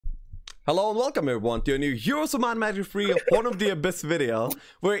Hello and welcome everyone to a new Heroes of Might and Magic Free Horn of the Abyss video,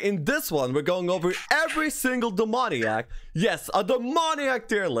 where in this one we're going over every single demoniac. Yes, a demoniac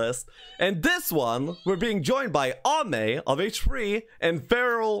tier list. And this one we're being joined by HotA of H3 and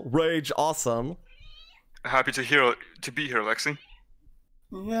Feral Rage Awesome. Happy to be here, Lexi.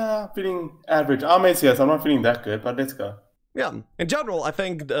 Yeah, feeling average. HotA's here, so I'm not feeling that good, but let's go. Yeah, in general I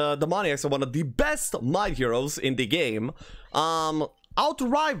think demoniacs are one of the best might heroes in the game.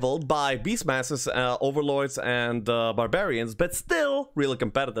 Out-rivaled by Beastmasters, Overlords, and Barbarians, but still really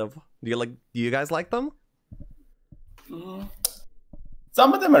competitive. Do you guys like them?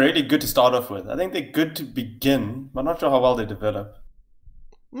 Some of them are really good to start off with. I think they're good to begin, but not sure how well they develop.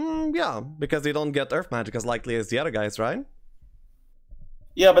 Yeah, because they don't get Earth Magic as likely as the other guys, right?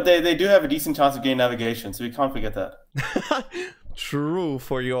 Yeah, but they do have a decent chance of getting navigation, so we can't forget that. True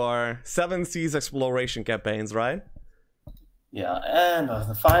for your 7 Seas exploration campaigns, right? Yeah, and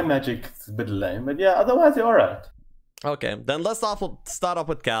the fire magic is a bit lame, but yeah, otherwise they're alright. Okay, then let's start off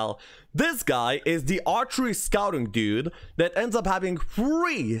with Cal. This guy is the archery scouting dude that ends up having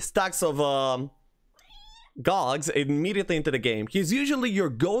 3 stacks of Gogs immediately into the game. He's usually your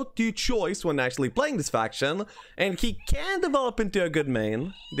go-to choice when actually playing this faction, and he can develop into a good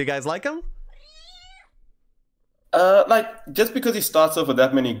main. Do you guys like him? Just because he starts off with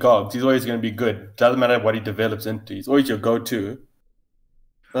that many Gogs, he's always going to be good. Doesn't matter what he develops into. He's always your go-to.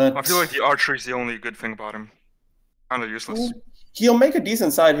 But I feel like the archery is the only good thing about him. Kind of useless. He'll make a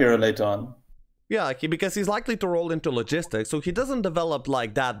decent side hero later on. Yeah, because he's likely to roll into logistics, so he doesn't develop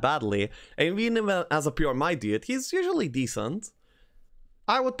like that badly. And even as a pure might dude, he's usually decent.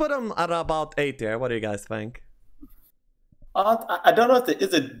 I would put him at about 8 tier. What do you guys think? I don't know if there is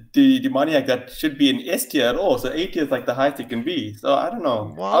the demoniac that should be an S tier at all. So 8 tier is like the highest it can be. So I don't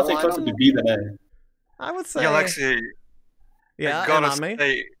know. Well, I'll say closer to B than A. I would say. Yeah, Lexi. Yeah, I gotta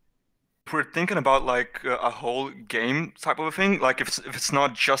say, if we're thinking about like a whole game type of a thing, like if it's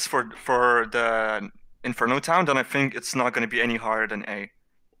not just for the Inferno Town, then I think it's not going to be any higher than A.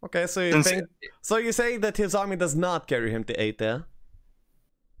 Okay, so you say that his army does not carry him to 8 there?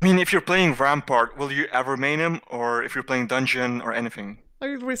 I mean, if you're playing Rampart, will you ever main him? Or if you're playing Dungeon or anything? I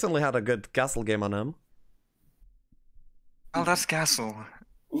recently had a good castle game on him. Oh, that's Castle.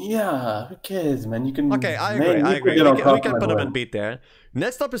 Yeah, who cares, man? You can. Okay, I agree. We can put him in beat there.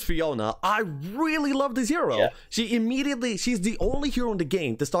 Next up is Fiona. I really love this hero. Yeah. She's the only hero in the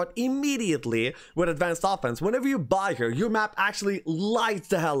game to start immediately with advanced offense. Whenever you buy her, your map actually lights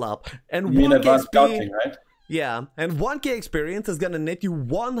the hell up. And you mean advanced scouting, right? Yeah, and 1k experience is gonna net you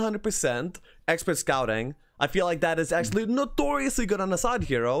 100% expert scouting. I feel like that is actually notoriously good on a side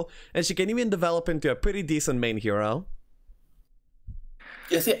hero, and she can even develop into a pretty decent main hero.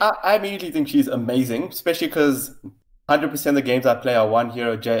 Yeah, see, I immediately think she's amazing, especially because 100% of the games I play are 1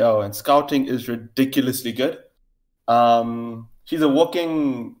 hero JO, and scouting is ridiculously good. She's a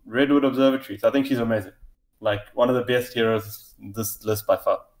walking Redwood Observatory, so I think she's amazing. Like, one of the best heroes in this list by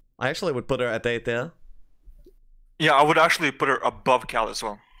far. I actually would put her at 8 there. Yeah, I would actually put her above Cal as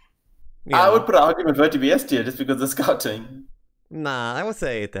well. Yeah. I would put an argument for her to be S tier just because of the scouting. Nah, I would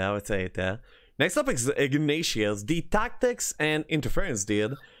say 8 there. Next up is Ignatius, the tactics and interference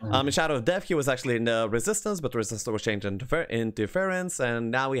dude. In Shadow of Death, he was actually in the Resistance, but Resistance was changed into interference, and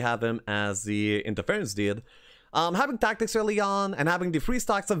now we have him as the interference dude. Having tactics early on and having the 3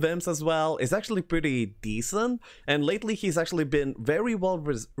 stacks of Vims as well is actually pretty decent, and lately he's actually been very well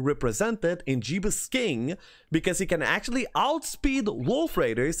represented in Jeebus King because he can actually outspeed Wolf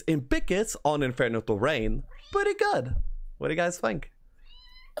Raiders in pickets on Inferno terrain. Pretty good. What do you guys think?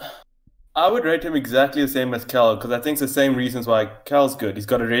 I would rate him exactly the same as Cal, because I think it's the same reasons why Cal's good. He's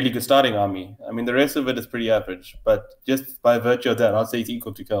got a really good starting army. I mean, the rest of it is pretty average, but just by virtue of that, I'll say he's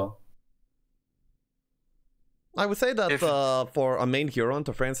equal to Cal. I would say that for a main hero,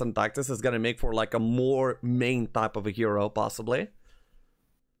 interference and tactics is going to make for like a more main type of a hero, possibly.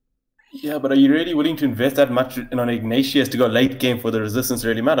 Yeah, but are you really willing to invest that much on Ignatius to go late game for the resistance to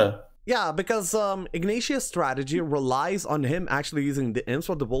really matter? Yeah, because Ignatius' strategy relies on him actually using the imps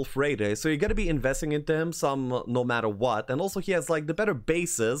for the Wolf Raider, so you're gonna be investing into him some no matter what, and also he has like the better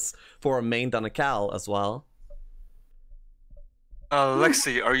basis for a main than a Cal as well.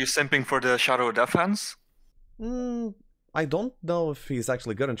 Lexi, are you simping for the Shadow of Death fans? I don't know if he's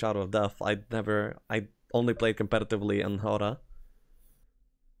actually good in Shadow of Death. I only played competitively in HotA.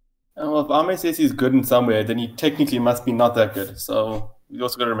 Well, if Ame says he's good in some way, then he technically must be not that good, so you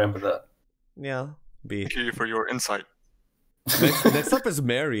also got to remember that. Yeah, B. Thank you for your insight. Next up is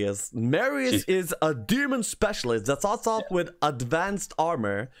Marius. Marius is a demon specialist that starts off with advanced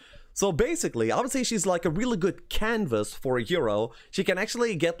armor. So basically, I would say she's like a really good canvas for a hero. She can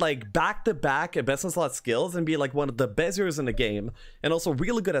actually get like back-to-back best in slot skills and be like one of the best heroes in the game, and also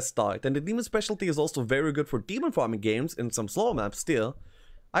really good at start. And the demon specialty is also very good for demon farming games in some slow maps too.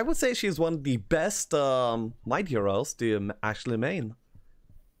 I would say she's one of the best might heroes to actually main.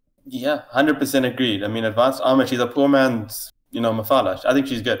 Yeah, 100% agreed. I mean, advanced armor, she's a poor man's, Mafala. I think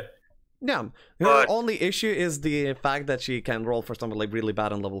she's good. Yeah, her only issue is the fact that she can roll for something like really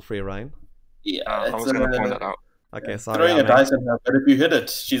bad on level 3, right? Yeah, I was going to point that out. Okay, sorry. Throwing a dice at her, but if you hit it,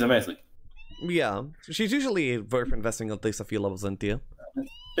 she's amazing. Yeah, she's usually worth investing at least a few levels into.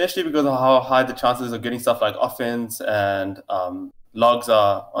 Especially because of how high the chances of getting stuff like offense and logs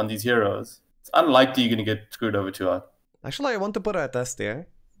are on these heroes. It's unlikely you're going to get screwed over too hard. Actually, I want to put her at S tier.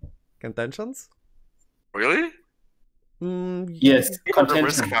 Contentions? Really? Yes, Because of the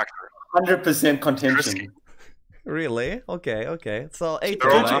risk contention. factor. 100% contention. Risky. Really? Okay. So 8 They're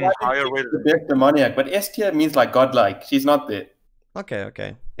tier. all Right? higher rated. The best demoniac, but S tier means like godlike. She's not there.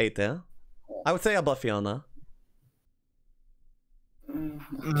 Okay. 8 tier. I would say above Fiona.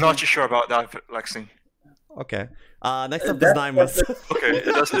 Not too sure about that, Lexi. Okay. Next up is Nimus. Okay,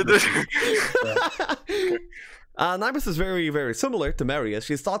 Nimus is very, very similar to Marius.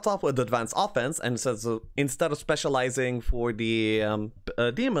 She starts off with advanced offense, and says instead of specializing for the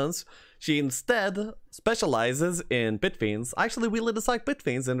demons, she instead specializes in pit fiends. I actually really dislike pit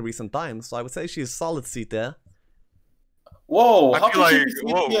fiends in recent times, so I would say she's solid C tier. Whoa, I how feel can she like- be C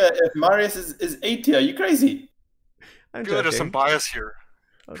whoa. tier if Marius is A tier? Are you crazy? I'm I feel like there's some joking. bias here.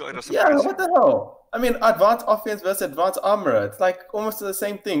 I feel like there's some Yeah, bias what the hell? I mean, advanced offense versus advanced armor. It's like almost the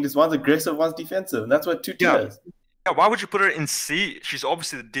same thing. Just one's aggressive, one's defensive. And that's what two Yeah. tiers. Yeah, why would you put her in C? She's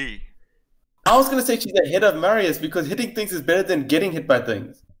obviously the D. I was gonna say she's ahead of Marius because hitting things is better than getting hit by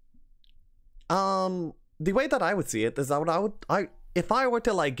things. The way that I would see it is if I were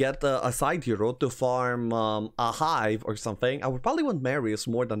to like get a side hero to farm a hive or something, I would probably want Marius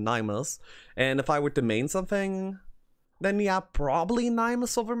more than Nimus. And if I were to main something, then yeah, probably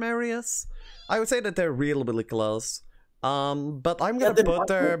Nimus over Marius. I would say that they're really, really close. But I'm gonna then put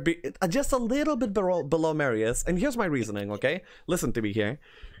her just a little bit below Marius, and here's my reasoning, okay? Listen to me here.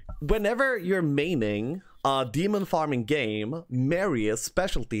 Whenever you're maining a demon farming game, Marius'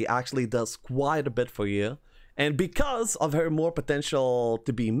 specialty actually does quite a bit for you. And because of her more potential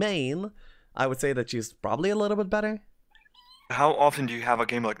to be main, I would say that she's probably a little bit better. How often do you have a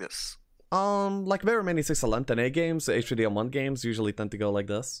game like this? Like very many 6LM 10A games, H3D1 games usually tend to go like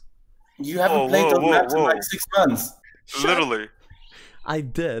this. You haven't Whoa, played whoa, those whoa, maps in whoa. like 6 months. Literally. I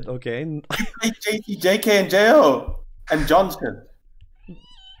did, okay? You played JT, JK, and JO. And Johnson.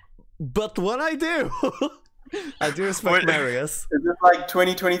 But what I do, I do respect Wait. Marius. Is this like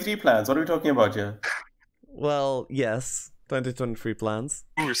 2023 plans? What are we talking about here? Well, yes, 2023 plans.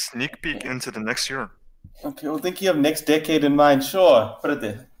 Ooh, sneak peek into the next year. Okay, well, thinking of next decade in mind. Sure, put it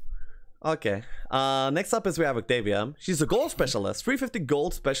there. Okay, next up is we have Octavia. She's a gold specialist, 350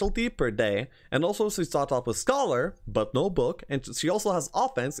 gold specialty per day, and also she starts off with Scholar, but no book, and she also has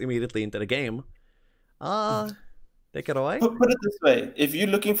offense immediately into the game. Take it away. Put it this way. If you're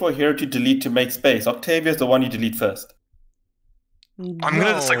looking for a hero to delete to make space, Octavia is the one you delete first. I'm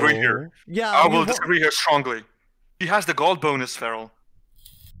gonna disagree here. Yeah, I will disagree here strongly. He has the gold bonus, Feral.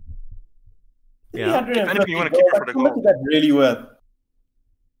 Yeah. If anything, you wanna keep her for the How much gold. is that really worth?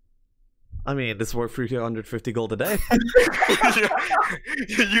 I mean, it's worth 350 gold a day.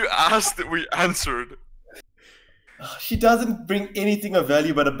 You asked, we answered. She doesn't bring anything of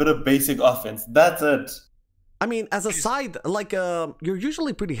value but a bit of basic offense. That's it. I mean, as a side, like, you're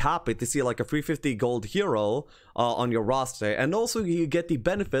usually pretty happy to see like a 350 gold hero on your roster, and also you get the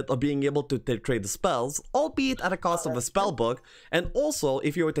benefit of being able to trade the spells, albeit at a cost of a spell book, and also,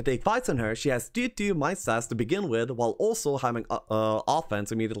 if you were to take fights on her, she has 2/2 might stats to begin with, while also having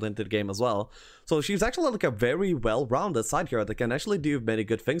offense immediately into the game as well. So she's actually like a very well-rounded side hero that can actually do many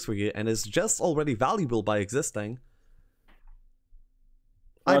good things for you, and is just already valuable by existing.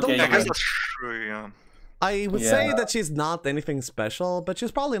 I don't Okay, I think guess that's true, yeah. I would say Yeah. that she's not anything special, but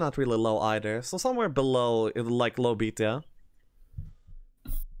she's probably not really low either. So somewhere below, like low beta.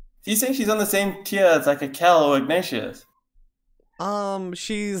 So you saying she's on the same tier as like a Cal or Ignatius?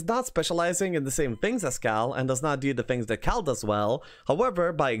 She's not specializing in the same things as Cal and does not do the things that Cal does well. However,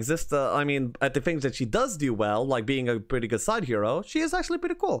 at the things that she does do well, like being a pretty good side hero, she is actually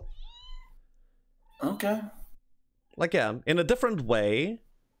pretty cool. Okay. Like, yeah, in a different way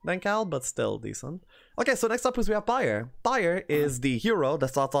than Cal, but still decent. Okay, so next up is we have Pyre. Pyre is the hero that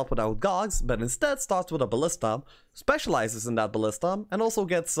starts off without Gogs, but instead starts with a Ballista, specializes in that Ballista, and also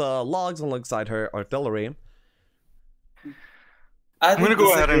gets logs alongside her artillery. I'm gonna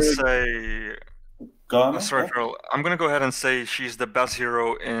go ahead and say. say. Go on, Sorry, yeah. Carol. I'm gonna go ahead and say she's the best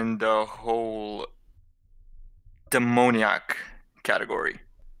hero in the whole demoniac category.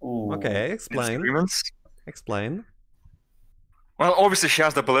 Ooh. Okay, Any explain. disagreements? Explain. Well, obviously she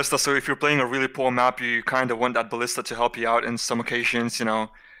has the ballista, so if you're playing a really poor map, you kind of want that ballista to help you out in some occasions, you know.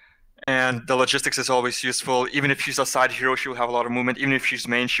 And the logistics is always useful. Even if she's a side hero, she will have a lot of movement. Even if she's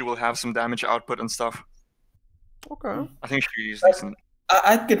main, she will have some damage output and stuff. Okay. I think she's decent.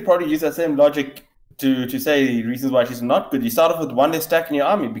 I could probably use that same logic to say the reasons why she's not good. You start off with one less stack in your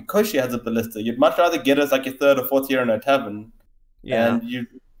army because she has a ballista. You'd much rather get her as like your third or fourth hero in a tavern. Yeah. And you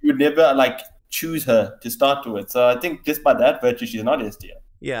would never like choose her to start with. So I think just by that virtue, she's not S tier.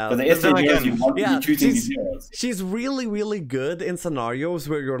 Yeah. Because the S tier then heroes, again, you want to yeah, be choosing these heroes. She's really, really good in scenarios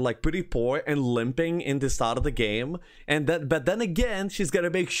where you're like pretty poor and limping in the start of the game, and that. But then again, she's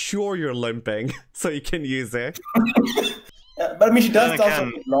gonna make sure you're limping so you can use her. Yeah, but I mean, she does Then start again-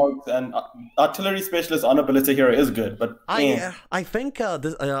 some with logs, and artillery specialist on a ballista hero is good. But I think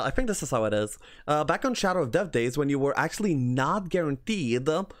this is how it is. Back on Shadow of Death days, when you were actually not guaranteed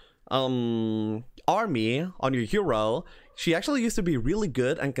army on your hero, she actually used to be really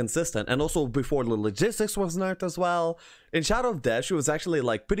good and consistent, and also before the logistics was nerfed as well. In Shadow of Death, she was actually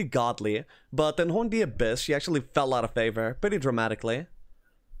like pretty godly, but in Horn the Abyss, she actually fell out of favor pretty dramatically.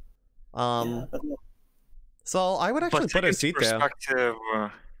 So I would actually But put her taking C into there. perspective,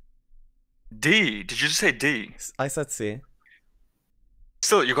 D. Did you just say D? I said C.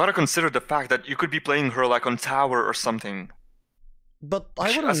 Still, you gotta consider the fact that you could be playing her like on tower or something. But I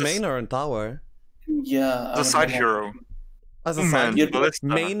She wouldn't has a main her in tower. yeah, The side hero. As a Man, side Yeah, ballista.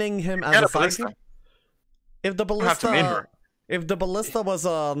 maining him as Yeah, a the side ballista. hero? If the have to main ballista, her. if the ballista was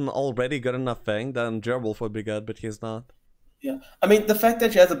already good enough thing, then Gerwolf would be good, but he's not. Yeah, I mean, the fact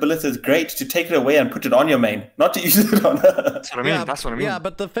that she has a ballista is great to take it away and put it on your main, not to use it on her. That's what I mean. That's what I mean. Yeah,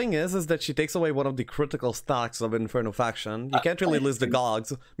 but the thing is that she takes away one of the critical stacks of Inferno faction. You can't really lose the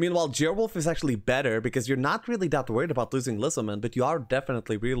Gogs. Meanwhile, Gerwolf is actually better because you're not really that worried about losing Lissaman, but you are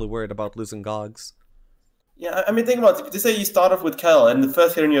definitely really worried about losing Gogs. Yeah, I mean, think about it. Just say you start off with Kel, and the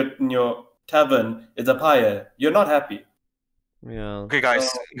first hero in your tavern is a pyre. You're not happy. Yeah. Okay, guys,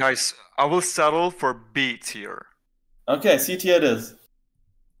 I will settle for B tier. Okay, C tier it is.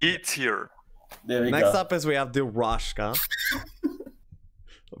 B tier. There we Next go. up is we have the Rashka.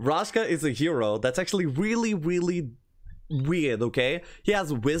 Rashka is a hero that's actually really, really weird, okay? He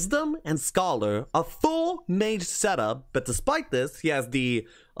has Wisdom and Scholar, a full mage setup, but despite this, he has the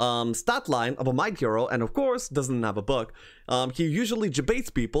stat line of a might hero, and of course, doesn't have a book. He usually debates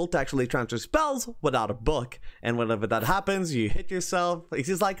people to actually transfer spells without a book, and whenever that happens, you hit yourself.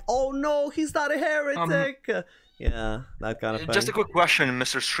 He's like, oh no, he's not a heretic! Yeah, that kind of thing. Just a quick question,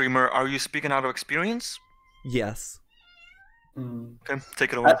 Mr. Streamer. Are you speaking out of experience? Yes. Okay,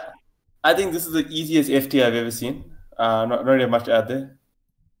 take it away. I think this is the easiest FT I've ever seen. Not really have much to add there.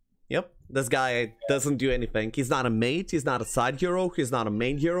 Yep, this guy doesn't do anything. He's not a mate, he's not a side hero, he's not a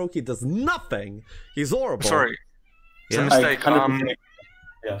main hero, he does nothing. He's horrible. Sorry, it's a Yeah. mistake. 100%.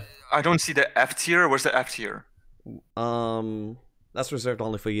 Yeah. I don't see the F tier. Where's the F tier? That's reserved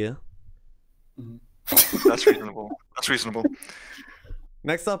only for you. That's reasonable. That's reasonable.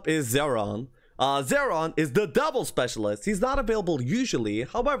 Next up is Zeron. Zeron is the double specialist. He's not available usually.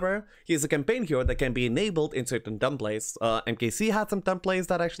 However, he is a campaign hero that can be enabled in certain templates. MKC had some templates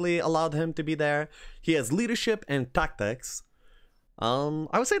that actually allowed him to be there. He has leadership and tactics.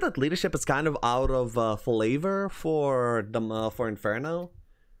 I would say that leadership is kind of out of flavor for Inferno.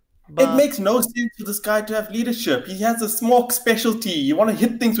 But It makes no sense for this guy to have leadership. He has a smoke specialty. You want to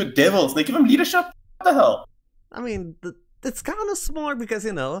hit things with devils. They give him leadership? What the hell? I mean, it's kind of smart because,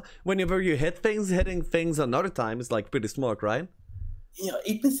 you know, whenever you hit things, hitting things another time is like pretty smart, right? Yeah,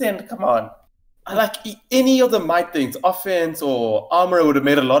 8%, come on. I like any of the might things, offense or armor would have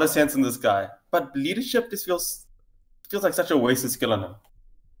made a lot of sense in this guy. But leadership just feels like such a waste of skill on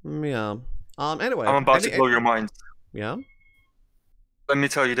him. Yeah. Anyway. I'm about to blow your mind. Yeah? Let me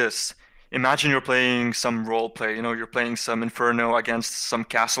tell you this. Imagine you're playing some roleplay, you know, you're playing some Inferno against some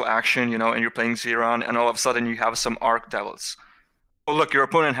castle action, you know, and you're playing Zeron, and all of a sudden you have some Archdevils. Oh, look, your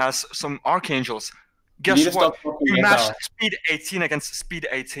opponent has some Archangels. You need Guess to what? stop talking You right matched now. speed 18 against speed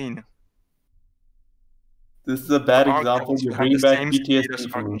 18. This is a bad example. Archangels You have bring the back same speed as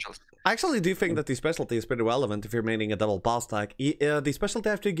PTSD from me. Archangels. I actually do think that the specialty is pretty relevant if you're maining a double boss tag. The specialty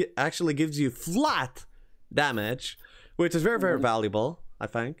actually gives you flat damage, which is very, very valuable, I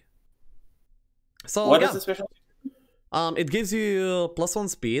think. So, What yeah. is the specialty? It gives you +1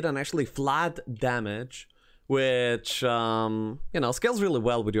 speed and actually flat damage, which, you know, scales really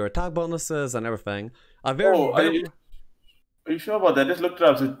well with your attack bonuses and everything. A very, Oh, very... Are you sure about that? Just looked it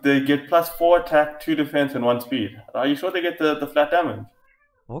up. So they get +4 attack, 2 defense, and 1 speed. Are you sure they get the flat damage?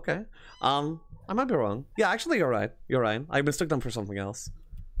 Okay. I might be wrong. Yeah, actually, you're right. You're right. I mistook them for something else.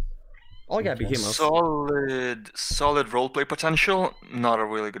 Oh yeah, Behemoth. Solid roleplay potential. Not a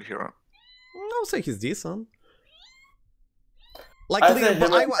really good hero. I would say he's decent. Like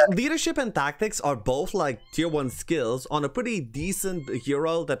leadership and tactics are both like tier 1 skills on a pretty decent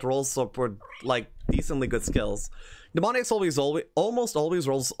hero that rolls up for like decently good skills. Demoniac's almost always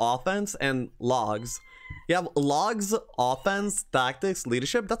rolls offense and logs. You have logs, offense, tactics,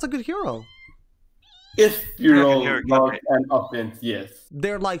 leadership. That's a good hero. If you roll logs and offense, yes.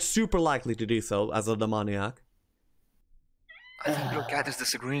 They're like super likely to do so as a demoniac. I think your cat is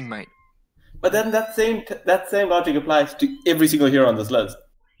disagreeing, mate. But then that same logic applies to every single hero on this list.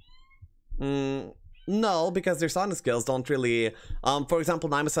 No, because their silent skills don't really. For example,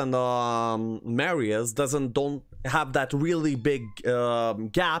 Nimus and Marius don't have that really big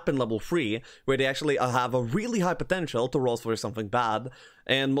gap in level 3 where they actually have a really high potential to roll for something bad,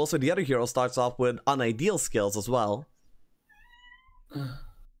 and most of the other heroes starts off with unideal skills as well.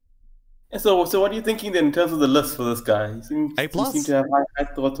 And so what are you thinking then in terms of the list for this guy? You seem to have high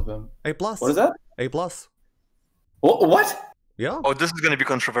thoughts of him. A+. What is that? A+. What? Yeah. Oh, this is gonna be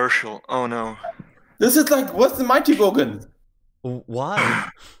controversial. Oh no. This is like, what's the Mighty Gorgon? Why?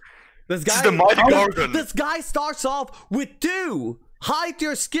 This is the Mighty Gorgon. This guy starts off with 2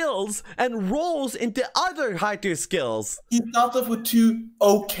 high-tier skills and rolls into other high-tier skills. He starts off with 2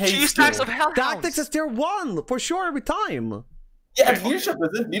 okay skills. 2 stacks of Hellhounds. Tactics is tier 1 for sure every time. Yeah, and leadership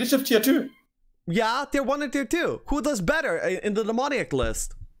is it? Leadership tier 2. Yeah, tier 1 and tier 2. Who does better in the demoniac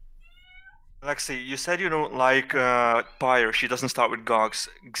list? Lexi, you said you don't like Pyre. She doesn't start with Gogs.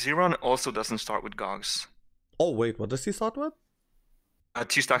 Xeron also doesn't start with Gogs. Oh wait, what does he start with?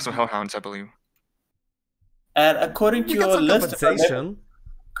 2 stacks of Hellhounds, I believe. And according to your list,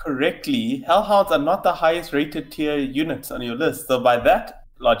 correctly, Hellhounds are not the highest rated tier units on your list. So by that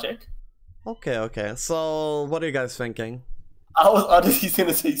logic... Okay. So what are you guys thinking? I was honestly going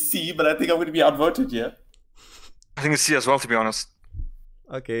to say C, but I think I'm going to be outvoted here. I think it's C as well, to be honest.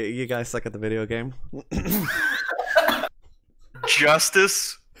 Okay, you guys suck at the video game.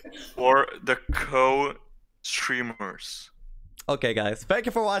 Justice for the co-streamers. Okay guys, thank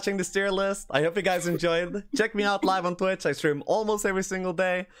you for watching this tier list. I hope you guys enjoyed. Check me out live on Twitch. I stream almost every single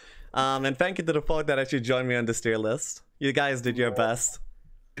day. And thank you to the folk that actually joined me on this tier list. You guys did your best.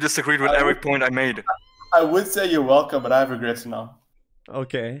 You disagreed with every point I made. I would say you're welcome, but I have regrets now.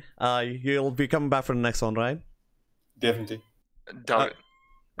 Okay. You'll be coming back for the next one, right? Definitely. Doubt it.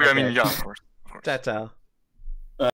 I mean, yeah, of course. Ciao, ciao.